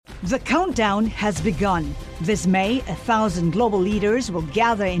The countdown has begun. This May, 1,000 global leaders will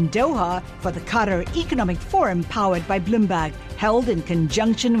gather in Doha for the Qatar Economic Forum powered by Bloomberg, held in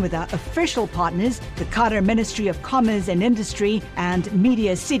conjunction with our official partners, the Qatar Ministry of Commerce and Industry and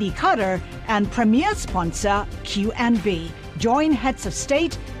Media City Qatar, and premier sponsor QNB. Join heads of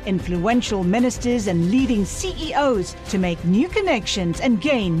state, influential ministers, and leading CEOs to make new connections and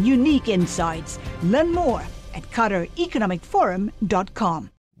gain unique insights. Learn more at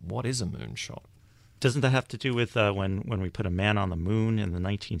QatarEconomicForum.com. What is a moonshot? Doesn't that have to do with when we put a man on the moon in the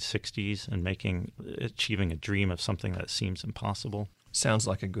 1960s and achieving a dream of something that seems impossible? Sounds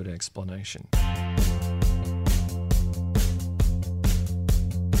like a good explanation.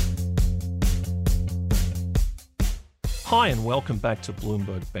 Hi and welcome back to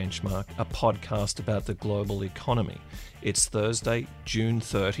Bloomberg Benchmark, a podcast about the global economy. It's Thursday, June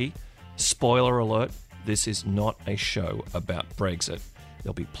 30. Spoiler alert, this is not a show about Brexit.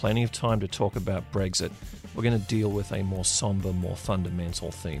 There'll be plenty of time to talk about Brexit. We're going to deal with a more somber, more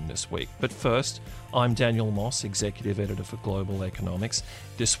fundamental theme this week. But first, I'm Daniel Moss, Executive Editor for Global Economics.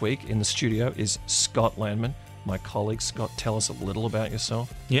 This week in the studio is Scott Landman, my colleague. Scott, tell us a little about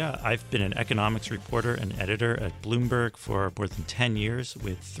yourself. Yeah, I've been an economics reporter and editor at Bloomberg for more than 10 years,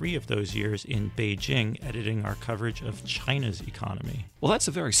 with 3 of those years in Beijing editing our coverage of China's economy. Well, that's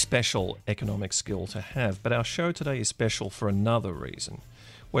a very special economic skill to have, but our show today is special for another reason.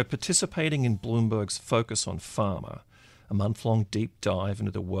 We're participating in Bloomberg's Focus on Pharma, a month-long deep dive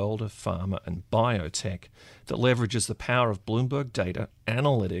into the world of pharma and biotech that leverages the power of Bloomberg data,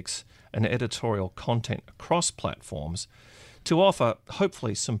 analytics, and editorial content across platforms to offer,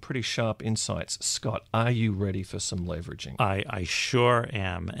 hopefully, some pretty sharp insights. Scott, are you ready for some leveraging? I sure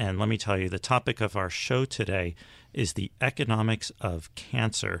am. And let me tell you, the topic of our show today is the economics of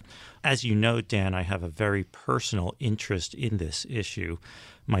cancer. As you know, Dan, I have a very personal interest in this issue.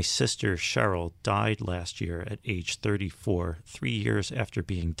 My sister, Cheryl, died last year at age 34, 3 years after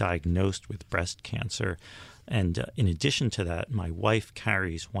being diagnosed with breast cancer. And in addition to that, my wife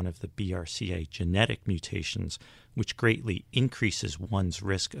carries one of the BRCA genetic mutations, which greatly increases one's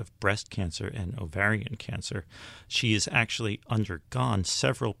risk of breast cancer and ovarian cancer. She has actually undergone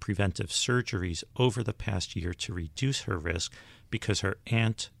several preventive surgeries over the past year to reduce her risk because her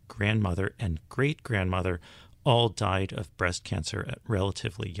aunt, grandmother, and great-grandmother all died of breast cancer at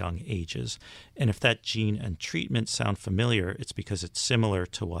relatively young ages. And if that gene and treatment sound familiar, it's because it's similar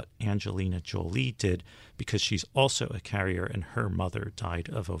to what Angelina Jolie did, because she's also a carrier and her mother died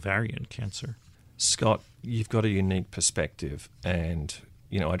of ovarian cancer. Scott, you've got a unique perspective, and,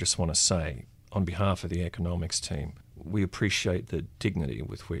 I just want to say, on behalf of the economics team, we appreciate the dignity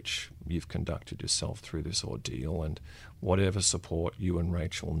with which you've conducted yourself through this ordeal, and whatever support you and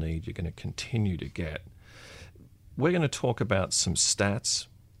Rachel need, you're going to continue to get. We're going to talk about some stats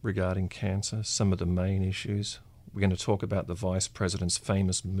regarding cancer, some of the main issues. We're going to talk about the Vice President's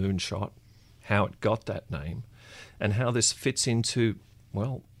famous moonshot, how it got that name, and how this fits into,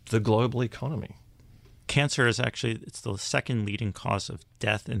 the global economy. Cancer is it's the second leading cause of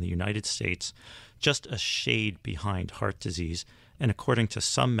death in the United States, just a shade behind heart disease. And according to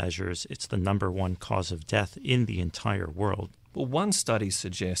some measures, it's the number 1 cause of death in the entire world. Well, one study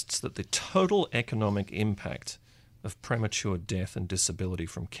suggests that the total economic impact of premature death and disability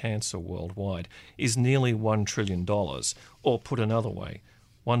from cancer worldwide is nearly $1 trillion, or put another way,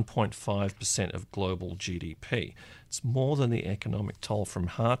 1.5% of global GDP. It's more than the economic toll from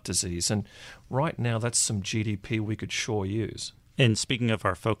heart disease, and right now that's some GDP we could sure use. And speaking of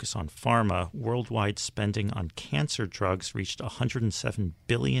our focus on pharma, worldwide spending on cancer drugs reached $107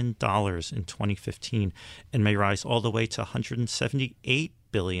 billion in 2015 and may rise all the way to $178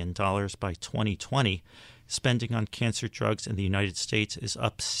 billion by 2020. Spending on cancer drugs in the United States is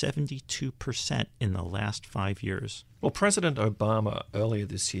up 72% in the last 5 years. Well, President Obama earlier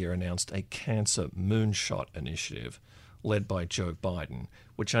this year announced a cancer moonshot initiative led by Joe Biden,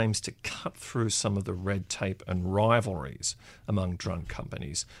 which aims to cut through some of the red tape and rivalries among drug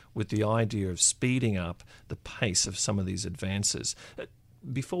companies with the idea of speeding up the pace of some of these advances.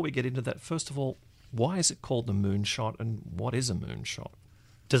 Before we get into that, first of all, why is it called the moonshot, and what is a moonshot?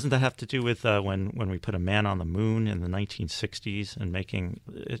 Doesn't that have to do with when we put a man on the moon in the 1960s and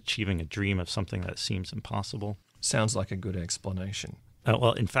achieving a dream of something that seems impossible? Sounds like a good explanation.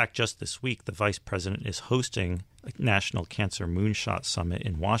 Well, in fact, just this week, the vice president is hosting a National Cancer Moonshot Summit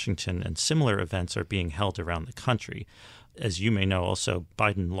in Washington, and similar events are being held around the country. As you may know, also,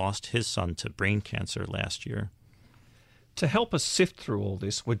 Biden lost his son to brain cancer last year. To help us sift through all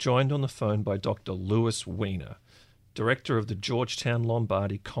this, we're joined on the phone by Dr. Louis Weiner, director of the Georgetown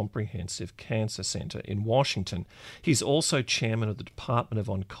Lombardi Comprehensive Cancer Center in Washington. He's also chairman of the Department of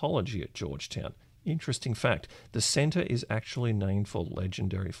Oncology at Georgetown. Interesting fact, the center is actually named for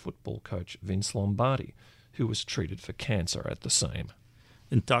legendary football coach Vince Lombardi, who was treated for cancer at the same.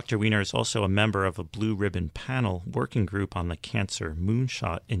 And Dr. Weiner is also a member of a Blue Ribbon Panel working group on the Cancer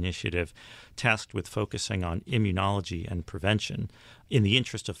Moonshot Initiative, tasked with focusing on immunology and prevention. In the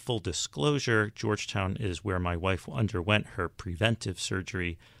interest of full disclosure, Georgetown is where my wife underwent her preventive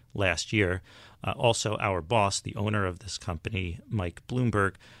surgery last year. Also, our boss, the owner of this company, Mike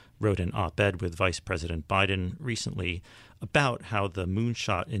Bloomberg, wrote an op-ed with Vice President Biden recently about how the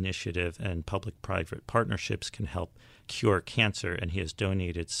Moonshot Initiative and public-private partnerships can help cure cancer, and he has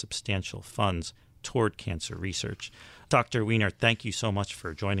donated substantial funds toward cancer research. Dr. Weiner, thank you so much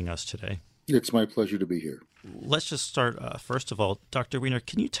for joining us today. It's my pleasure to be here. Let's just start, first of all, Dr. Weiner,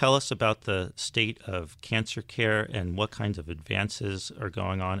 can you tell us about the state of cancer care and what kinds of advances are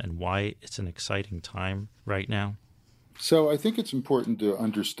going on and why it's an exciting time right now? So I think it's important to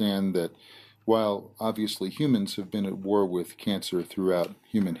understand that while obviously humans have been at war with cancer throughout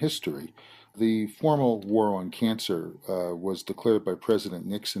human history, the formal war on cancer was declared by President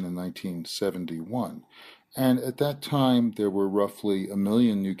Nixon in 1971. And at that time, there were roughly 1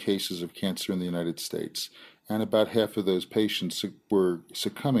 million new cases of cancer in the United States, and about half of those patients were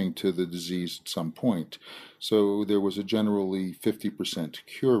succumbing to the disease at some point. So there was a generally 50%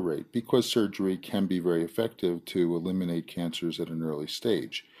 cure rate because surgery can be very effective to eliminate cancers at an early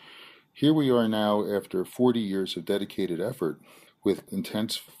stage. Here we are now after 40 years of dedicated effort with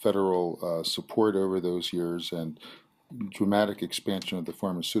intense federal support over those years and dramatic expansion of the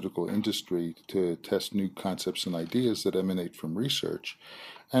pharmaceutical industry to test new concepts and ideas that emanate from research.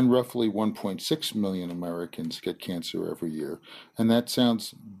 And roughly 1.6 million Americans get cancer every year. And that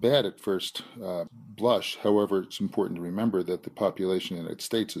sounds bad at first blush. However, it's important to remember that the population in the United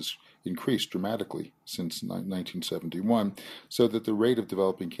States has increased dramatically since 1971, so that the rate of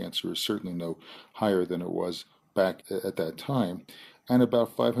developing cancer is certainly no higher than it was back at that time. And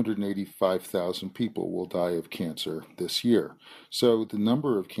about 585,000 people will die of cancer this year. So the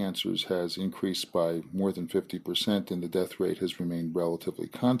number of cancers has increased by more than 50%, and the death rate has remained relatively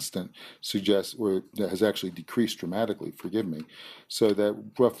constant, or has actually decreased dramatically, so that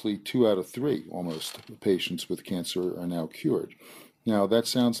roughly 2 out of 3 almost patients with cancer are now cured. Now, that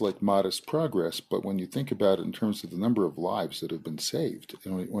sounds like modest progress, but when you think about it in terms of the number of lives that have been saved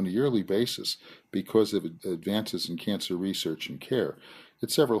on a yearly basis because of advances in cancer research and care,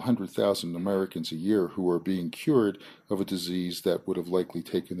 it's several 100,000 Americans a year who are being cured of a disease that would have likely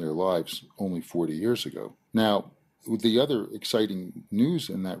taken their lives only 40 years ago. Now, the other exciting news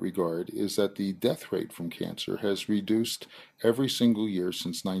in that regard is that the death rate from cancer has reduced every single year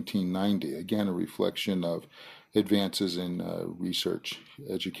since 1990, again, a reflection of advances in research,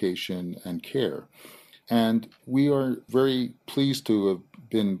 education, and care. And we are very pleased to have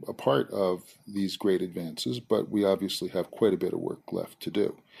been a part of these great advances, but we obviously have quite a bit of work left to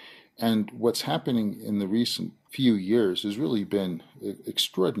do. And what's happening in the recent few years has really been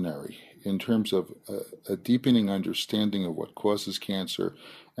extraordinary in terms of a deepening understanding of what causes cancer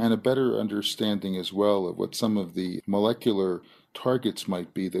and a better understanding as well of what some of the molecular targets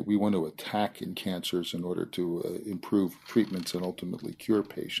might be that we want to attack in cancers in order to improve treatments and ultimately cure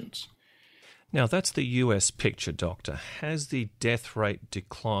patients. Now, that's the US picture, Doctor. Has the death rate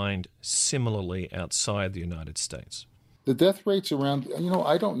declined similarly outside the United States? The death rates around,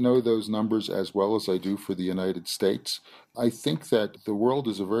 I don't know those numbers as well as I do for the United States. I think that the world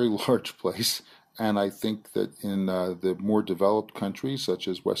is a very large place, and I think that in the more developed countries, such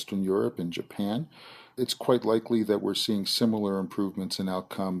as Western Europe and Japan, it's quite likely that we're seeing similar improvements in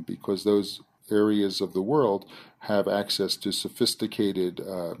outcome because those areas of the world have access to sophisticated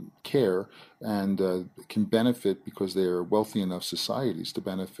care and can benefit because they are wealthy enough societies to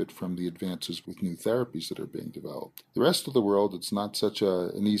benefit from the advances with new therapies that are being developed. The rest of the world, it's not such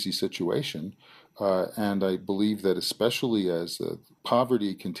an easy situation. And I believe that especially as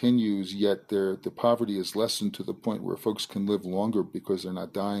poverty continues, yet the poverty is lessened to the point where folks can live longer because they're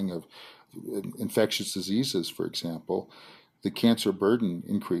not dying of infectious diseases, for example, the cancer burden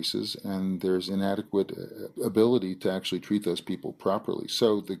increases and there's inadequate ability to actually treat those people properly.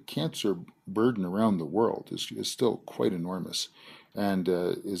 So the cancer burden around the world is still quite enormous and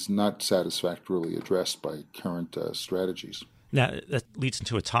is not satisfactorily addressed by current strategies. Now, that leads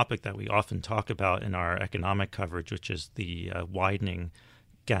into a topic that we often talk about in our economic coverage, which is the widening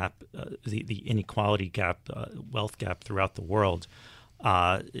gap, the inequality gap, wealth gap throughout the world.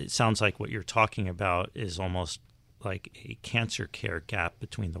 It sounds like what you're talking about is almost like a cancer care gap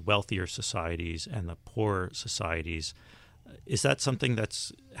between the wealthier societies and the poorer societies. Is that something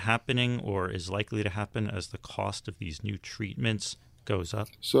that's happening or is likely to happen as the cost of these new treatments goes up?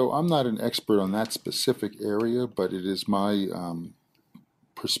 So I'm not an expert on that specific area, but it is my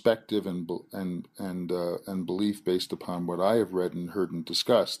perspective and belief based upon what I have read and heard and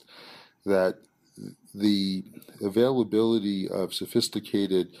discussed that the availability of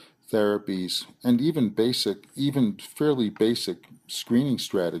sophisticated therapies and even fairly basic screening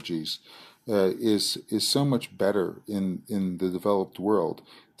strategies is so much better in the developed world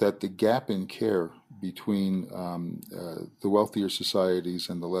that the gap in care between the wealthier societies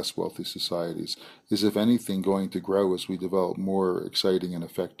and the less wealthy societies is, if anything, going to grow as we develop more exciting and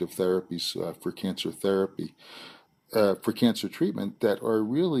effective therapies for cancer therapy, for cancer treatment that are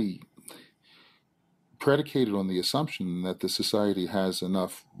really predicated on the assumption that the society has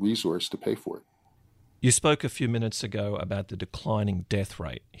enough resource to pay for it. You spoke a few minutes ago about the declining death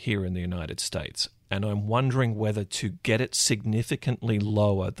rate here in the United States, and I'm wondering whether to get it significantly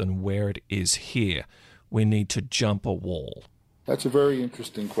lower than where it is here, we need to jump a wall. That's a very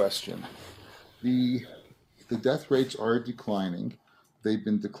interesting question. The death rates are declining. They've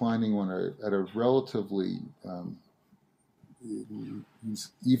been declining at a relatively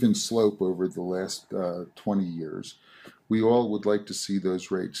even slope over the last 20 years. We all would like to see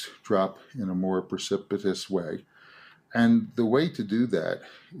those rates drop in a more precipitous way. And the way to do that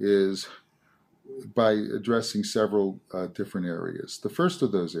is by addressing several different areas. The first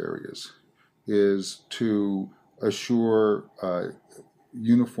of those areas is to assure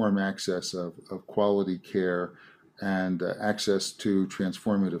uniform access of quality care and access to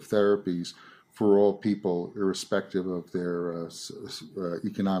transformative therapies for all people, irrespective of their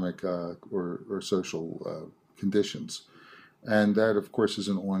economic or social conditions. And that, of course, is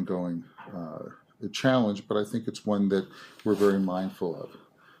an ongoing challenge, but I think it's one that we're very mindful of.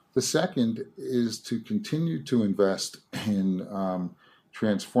 The second is to continue to invest in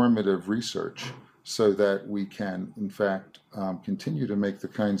transformative research so that we can, in fact, continue to make the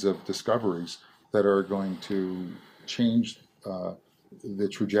kinds of discoveries that are going to change the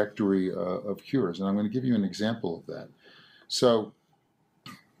trajectory of cures. And I'm going to give you an example of that. So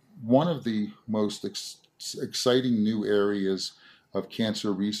one of the most exciting new areas of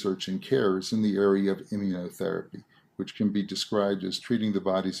cancer research and care is in the area of immunotherapy, which can be described as treating the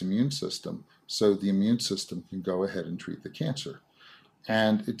body's immune system so the immune system can go ahead and treat the cancer.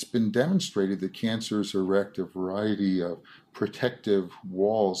 And it's been demonstrated that cancers erect a variety of protective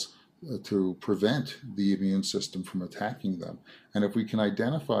walls to prevent the immune system from attacking them. And if we can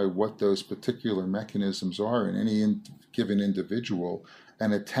identify what those particular mechanisms are in any given individual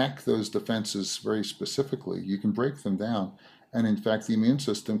and attack those defenses very specifically, you can break them down. And in fact, the immune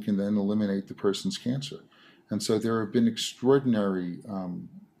system can then eliminate the person's cancer. And so there have been extraordinary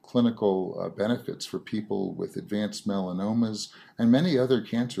clinical benefits for people with advanced melanomas and many other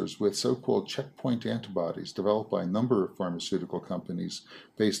cancers with so-called checkpoint antibodies developed by a number of pharmaceutical companies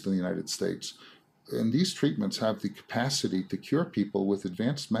based in the United States. And these treatments have the capacity to cure people with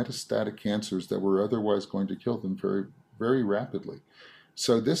advanced metastatic cancers that were otherwise going to kill them very, very rapidly.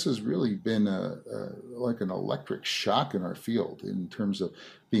 So this has really been like an electric shock in our field in terms of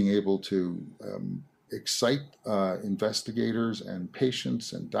being able to excite investigators and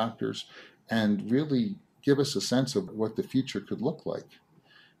patients and doctors and really give us a sense of what the future could look like.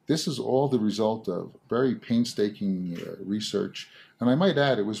 This is all the result of very painstaking research. And I might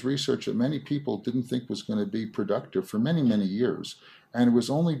add, it was research that many people didn't think was going to be productive for many, many years. And it was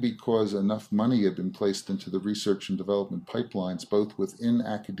only because enough money had been placed into the research and development pipelines, both within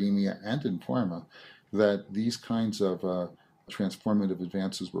academia and in pharma, that these kinds of transformative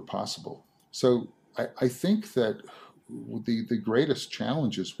advances were possible. So I think that the greatest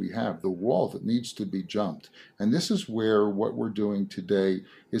challenges we have, the wall that needs to be jumped, and this is where what we're doing today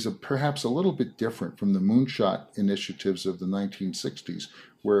is perhaps a little bit different from the moonshot initiatives of the 1960s,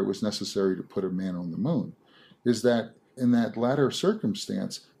 where it was necessary to put a man on the moon, is that in that latter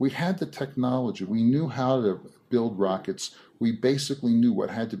circumstance, we had the technology. We knew how to build rockets. We basically knew what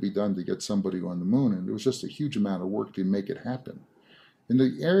had to be done to get somebody on the moon, and it was just a huge amount of work to make it happen. In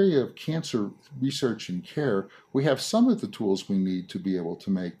the area of cancer research and care, we have some of the tools we need to be able to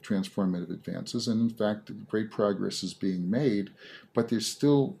make transformative advances, and in fact, great progress is being made, but there's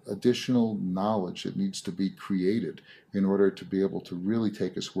still additional knowledge that needs to be created in order to be able to really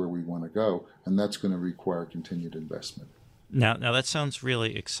take us where we want to go, and that's going to require continued investment. Now that sounds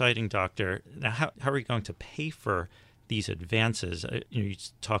really exciting, Doctor. Now, how are we going to pay for these advances? You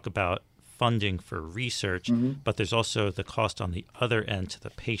talk about funding for research, but there's also the cost on the other end to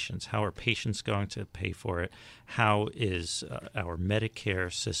the patients. How are patients going to pay for it? How is our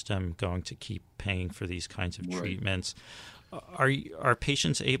Medicare system going to keep paying for these kinds of treatments? Are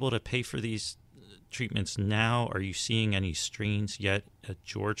patients able to pay for these treatments now? Are you seeing any strains yet at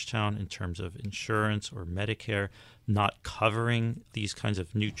Georgetown in terms of insurance or Medicare not covering these kinds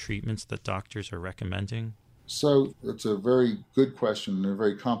of new treatments that doctors are recommending? So it's a very good question and a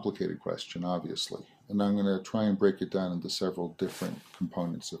very complicated question, obviously. And I'm going to try and break it down into several different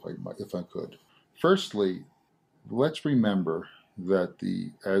components if I could. Firstly, let's remember that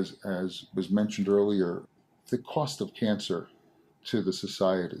as was mentioned earlier, the cost of cancer to the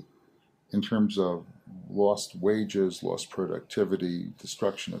society in terms of lost wages, lost productivity,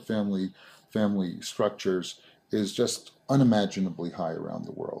 destruction of family structures is just unimaginably high around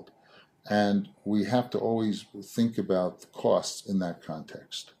the world. And we have to always think about the costs in that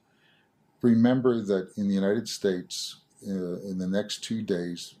context. Remember that in the United States, in the next 2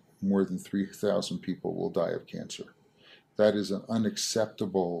 days, more than 3,000 people will die of cancer. That is an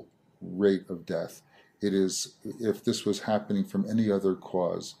unacceptable rate of death. It is, if this was happening from any other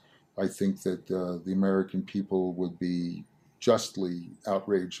cause, I think that the American people would be justly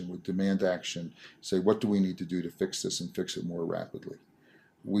outraged and would demand action, say, what do we need to do to fix this and fix it more rapidly?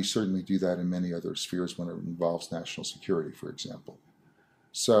 We certainly do that in many other spheres when it involves national security, for example.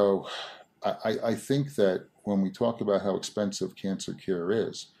 So I think that when we talk about how expensive cancer care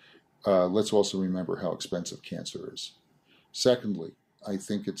is, let's also remember how expensive cancer is. Secondly, I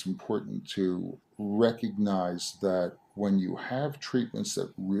think it's important to recognize that when you have treatments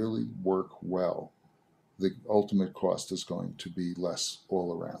that really work well, the ultimate cost is going to be less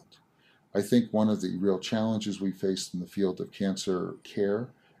all around. I think one of the real challenges we faced in the field of cancer care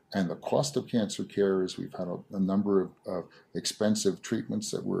and the cost of cancer care is we've had a number of expensive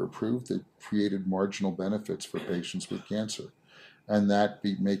treatments that were approved that created marginal benefits for patients with cancer. And that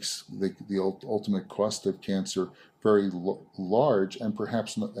makes the ultimate cost of cancer very large, and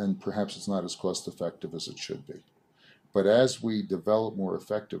perhaps it's not as cost effective as it should be. But as we develop more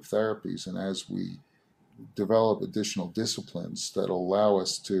effective therapies and as we develop additional disciplines that allow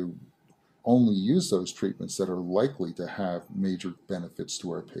us to only use those treatments that are likely to have major benefits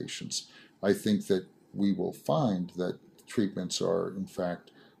to our patients, I think that we will find that treatments are, in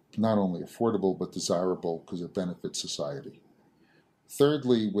fact, not only affordable but desirable because it benefits society.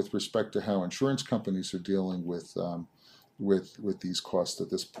 Thirdly, with respect to how insurance companies are dealing with these costs at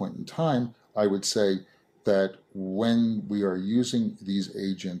this point in time, I would say that when we are using these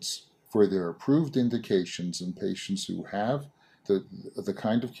agents for their approved indications in patients who have the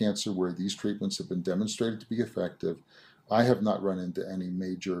kind of cancer where these treatments have been demonstrated to be effective, I have not run into any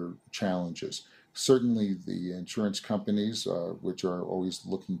major challenges. Certainly the insurance companies, which are always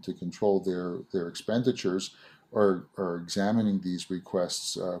looking to control their expenditures, are examining these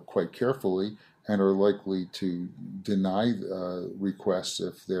requests quite carefully and are likely to deny requests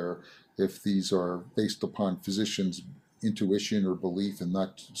if these are based upon physicians' intuition or belief and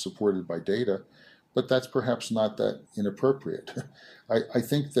not supported by data. But that's perhaps not that inappropriate. I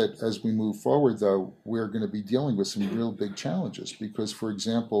think that as we move forward, though, we're going to be dealing with some real big challenges because, for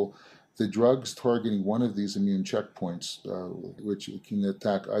example, the drugs targeting one of these immune checkpoints, which can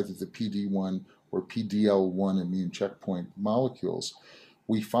attack either the PD-1 or PD-L1 immune checkpoint molecules,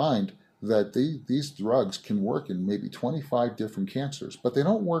 we find that these drugs can work in maybe 25 different cancers, but they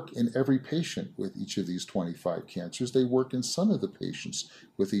don't work in every patient with each of these 25 cancers. They work in some of the patients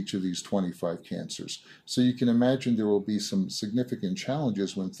with each of these 25 cancers. So you can imagine there will be some significant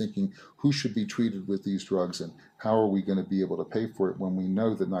challenges when thinking who should be treated with these drugs and how are we going to be able to pay for it when we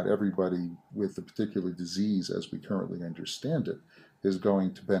know that not everybody with a particular disease, as we currently understand it, is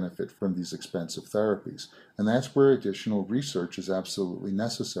going to benefit from these expensive therapies. And that's where additional research is absolutely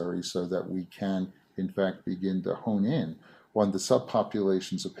necessary so that we can, in fact, begin to hone in on the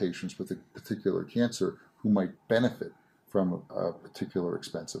subpopulations of patients with a particular cancer who might benefit from a particular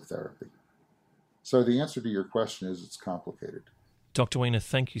expensive therapy. So the answer to your question is it's complicated. Dr. Weiner,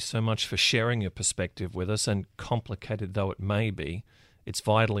 thank you so much for sharing your perspective with us, and complicated though it may be, it's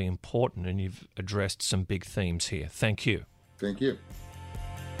vitally important and you've addressed some big themes here. Thank you. Thank you.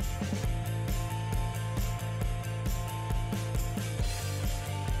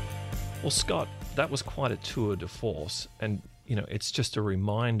 Well, Scott, that was quite a tour de force, and it's just a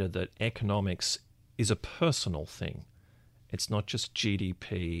reminder that economics is a personal thing. It's not just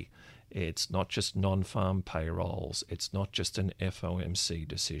GDP, it's not just non-farm payrolls, it's not just an FOMC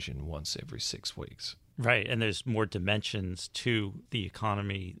decision once every 6 weeks. Right, and there's more dimensions to the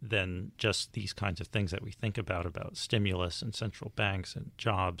economy than just these kinds of things that we think about stimulus and central banks and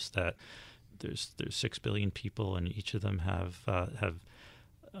jobs that there's 6 billion people, and each of them have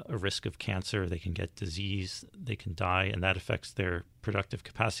a risk of cancer. They can get disease, they can die, and that affects their productive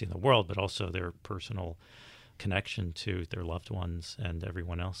capacity in the world, but also their personal connection to their loved ones and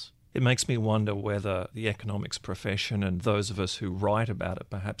everyone else. It makes me wonder whether the economics profession and those of us who write about it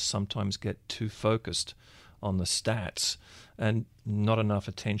perhaps sometimes get too focused on the stats, and not enough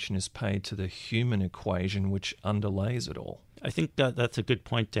attention is paid to the human equation which underlays it all. I think that's a good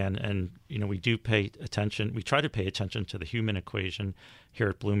point, Dan. And, we do pay attention. We try to pay attention to the human equation here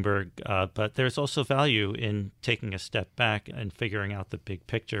at Bloomberg. But there's also value in taking a step back and figuring out the big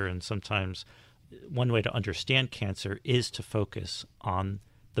picture. And sometimes one way to understand cancer is to focus on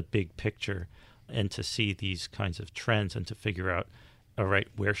the big picture and to see these kinds of trends and to figure out, all right,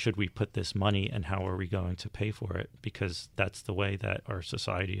 where should we put this money and how are we going to pay for it? Because that's the way that our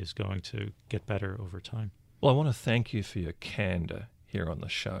society is going to get better over time. Well, I want to thank you for your candor here on the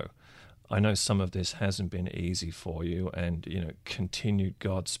show. I know some of this hasn't been easy for you, and, continued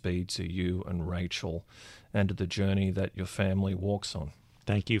Godspeed to you and Rachel and to the journey that your family walks on.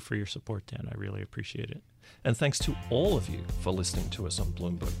 Thank you for your support, Dan. I really appreciate it. And thanks to all of you for listening to us on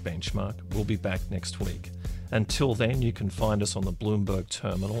Bloomberg Benchmark. We'll be back next week. Until then, you can find us on the Bloomberg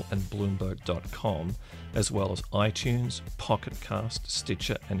Terminal and Bloomberg.com, as well as iTunes, Pocket Cast,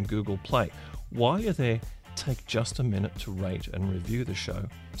 Stitcher, and Google Play. While you're there, take just a minute to rate and review the show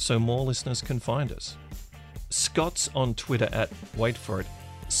so more listeners can find us. Scott's on Twitter at, wait for it,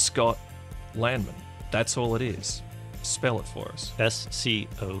 Scott Lanman. That's all it is. Spell it for us.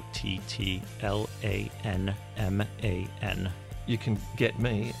 SCOTTLANMAN. You can get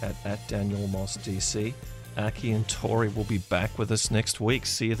me at Daniel Moss DC. Aki and Tori will be back with us next week.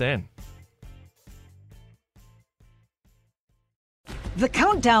 See you then. The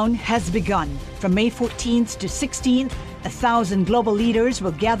countdown has begun. From May 14th to 16th, 1,000 global leaders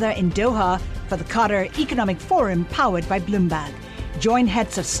will gather in Doha for the Qatar Economic Forum powered by Bloomberg. Join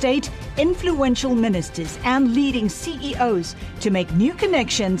heads of state, influential ministers, and leading CEOs to make new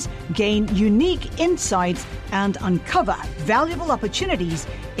connections, gain unique insights, and uncover valuable opportunities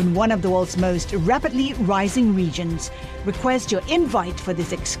in one of the world's most rapidly rising regions. Request your invite for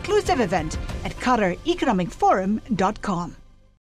this exclusive event at QatarEconomicForum.com.